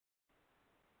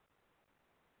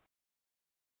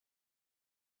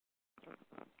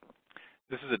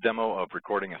This is a demo of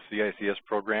recording a CICS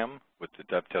program with the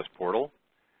DevTest portal,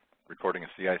 recording a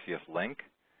CICS link.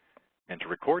 And to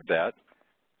record that,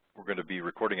 we're going to be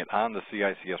recording it on the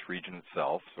CICS region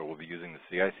itself. So we'll be using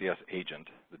the CICS agent,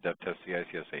 the DevTest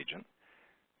CICS agent.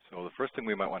 So the first thing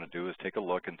we might want to do is take a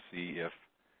look and see if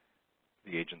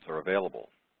the agents are available.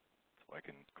 So I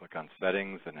can click on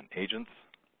Settings and then Agents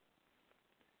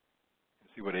and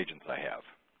see what agents I have.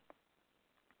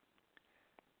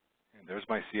 And there's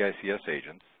my CICS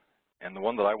agents. And the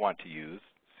one that I want to use,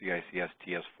 CICS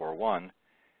TS41,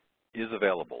 is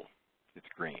available. It's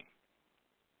green.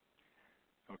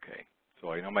 Okay,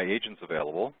 so I know my agent's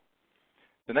available.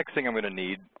 The next thing I'm going to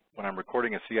need when I'm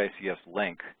recording a CICS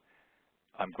link,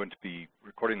 I'm going to be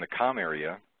recording the COM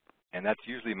area, and that's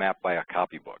usually mapped by a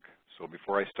copybook. So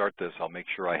before I start this, I'll make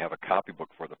sure I have a copybook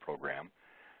for the program.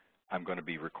 I'm going to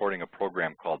be recording a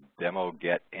program called demo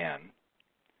get n.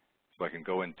 So I can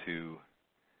go into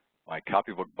my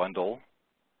copybook bundle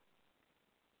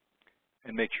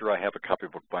and make sure I have a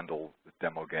copybook bundle with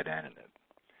demo get n in it.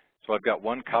 So I've got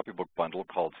one copybook bundle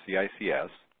called CICS,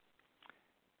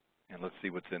 and let's see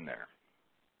what's in there.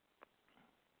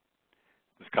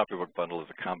 This copybook bundle is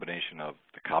a combination of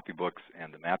the copybooks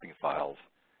and the mapping files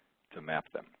to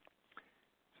map them.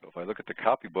 So if I look at the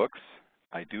copybooks,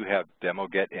 I do have demo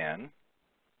get n,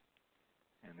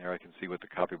 and there I can see what the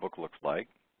copybook looks like.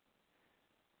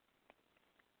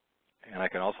 And I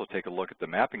can also take a look at the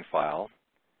mapping file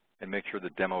and make sure the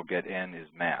demo get n is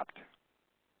mapped.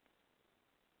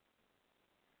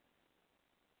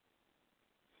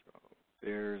 So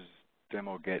there's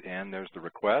demo get n, there's the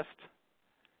request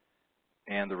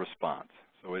and the response.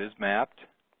 So it is mapped,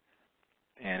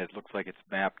 and it looks like it's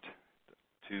mapped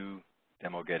to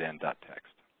demo get n.txt,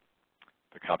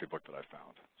 the copybook that I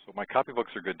found. So my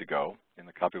copybooks are good to go in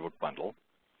the copybook bundle.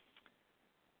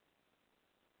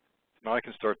 Now I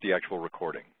can start the actual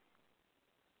recording.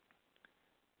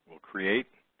 We'll create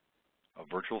a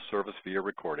virtual service via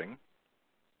recording.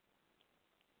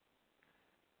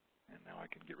 And now I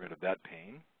can get rid of that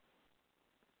pane.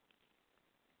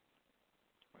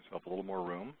 Myself a little more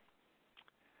room.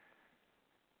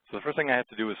 So the first thing I have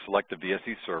to do is select the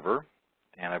VSE server,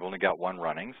 and I've only got one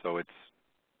running, so it's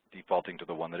defaulting to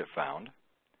the one that it found.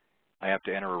 I have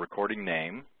to enter a recording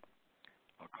name.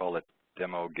 I'll call it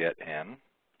demo get n.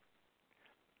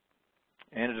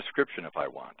 And a description if I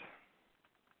want.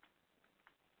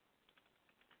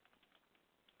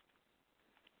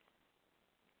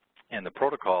 And the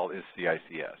protocol is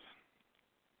CICS.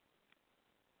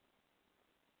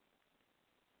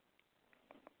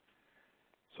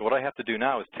 So what I have to do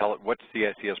now is tell it what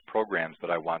CICS programs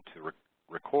that I want to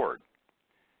record.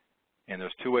 And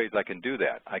there's two ways I can do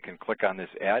that. I can click on this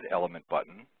Add Element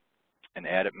button and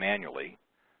add it manually,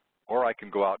 or I can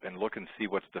go out and look and see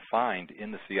what's defined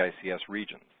in the CICS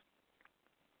regions.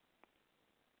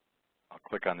 I'll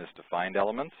click on this Defined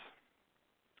Elements,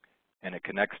 and it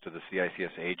connects to the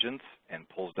CICS agents and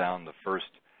pulls down the first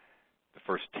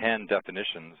 10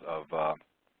 definitions of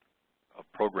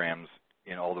programs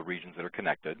in all the regions that are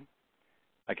connected.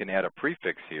 I can add a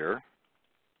prefix here,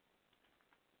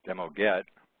 demo get,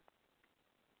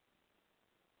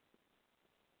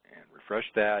 and refresh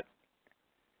that.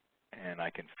 And I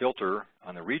can filter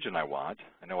on the region I want.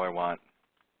 I know I want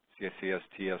CICS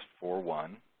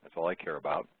TS41. That's all I care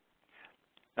about.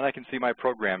 And I can see my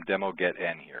program demo get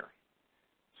n here.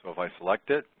 So if I select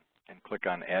it and click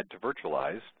on Add to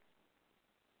Virtualize,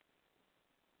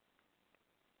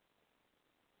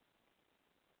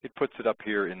 it puts it up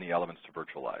here in the Elements to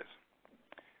Virtualize.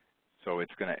 So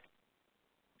it's going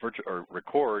to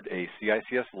record a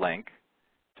CICS link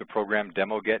to program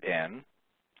demo get n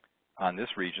on this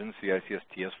region, CICS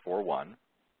TS41,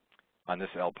 on this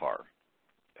LPAR,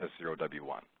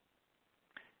 S0W1.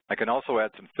 I can also add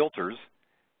some filters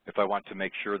if I want to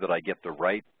make sure that I get the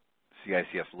right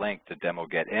CICS link to demo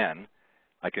get n.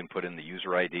 I can put in the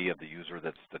user ID of the user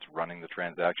that's running the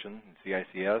transaction in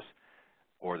CICS,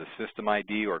 or the system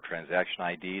ID or transaction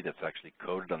ID that's actually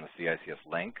coded on the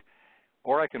CICS link,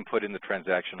 or I can put in the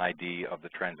transaction ID of the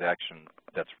transaction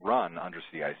that's run under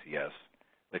CICS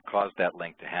that caused that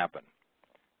link to happen.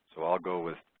 So I'll go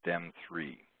with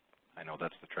DEM3. I know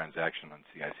that's the transaction on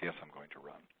CICS I'm going to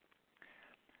run.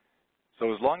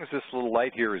 So as long as this little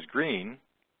light here is green,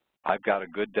 I've got a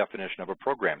good definition of a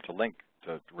program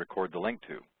to record the link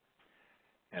to.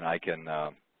 And I can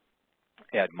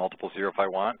add multiples here if I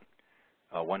want.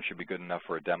 One should be good enough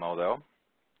for a demo though.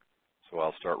 So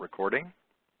I'll start recording.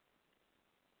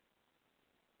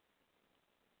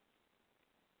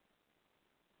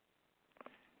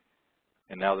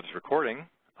 And now that it's recording,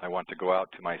 I want to go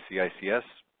out to my CICS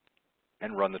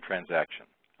and run the transaction.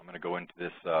 I'm going to go into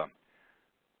this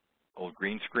old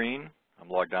green screen. I'm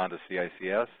logged on to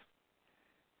CICS,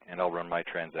 and I'll run my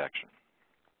transaction.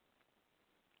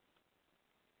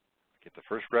 Get the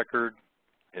first record,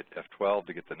 hit F12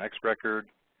 to get the next record,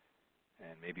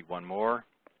 and maybe one more,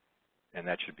 and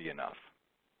that should be enough.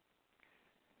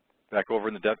 Back over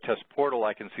in the DevTest portal,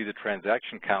 I can see the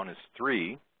transaction count is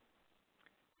 3,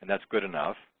 and that's good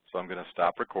enough. So I'm going to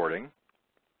stop recording,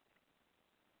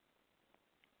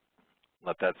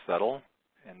 let that settle,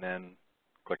 and then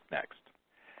click Next.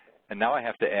 And now I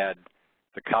have to add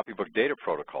the copybook data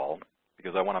protocol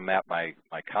because I want to map my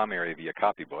COM area via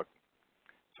copybook.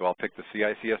 So I'll pick the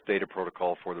CICS data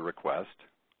protocol for the request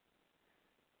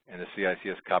and the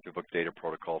CICS copybook data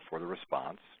protocol for the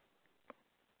response,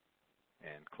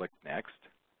 and click Next.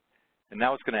 And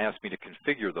now it's going to ask me to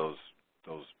configure those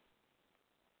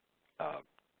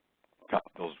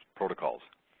protocols.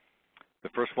 The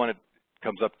first one it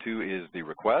comes up to is the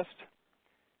request,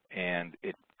 and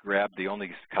it grabbed the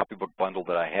only copybook bundle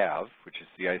that I have, which is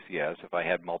CICS. If I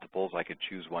had multiples, I could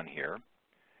choose one here.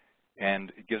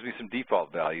 And it gives me some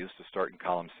default values to start in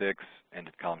column 6, end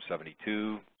at column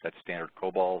 72. That's standard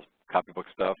COBOL copybook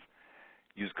stuff.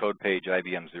 Use code page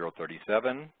IBM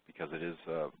 037 because it is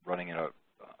running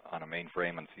on a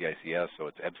mainframe on CICS, so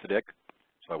it's EBCDIC.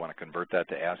 So I want to convert that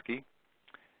to ASCII.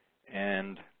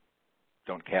 And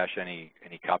don't cache any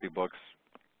copybooks.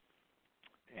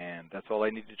 And that's all I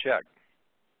need to check.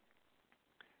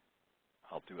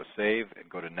 I'll do a save and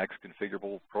go to Next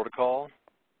Configurable Protocol.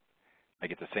 I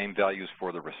get the same values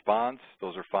for the response.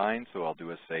 Those are fine, so I'll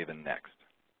do a save and next.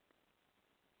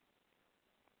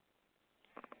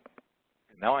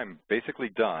 And now I'm basically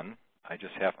done. I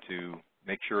just have to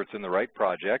make sure it's in the right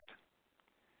project.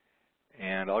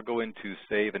 And I'll go into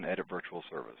Save and Edit Virtual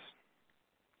Service.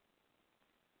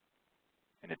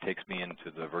 And it takes me into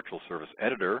the Virtual Service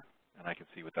Editor, and I can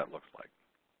see what that looks like.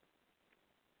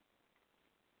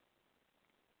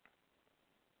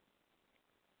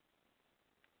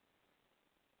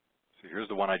 So here's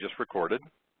the one I just recorded.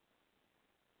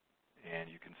 And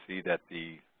you can see that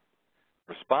the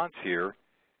response here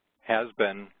has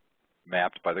been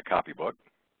mapped by the copybook.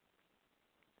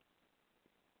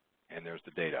 And there's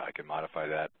the data. I can modify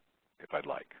that if I'd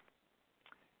like.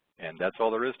 And that's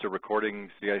all there is to recording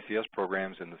CICS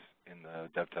programs in the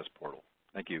DevTest portal.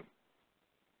 Thank you.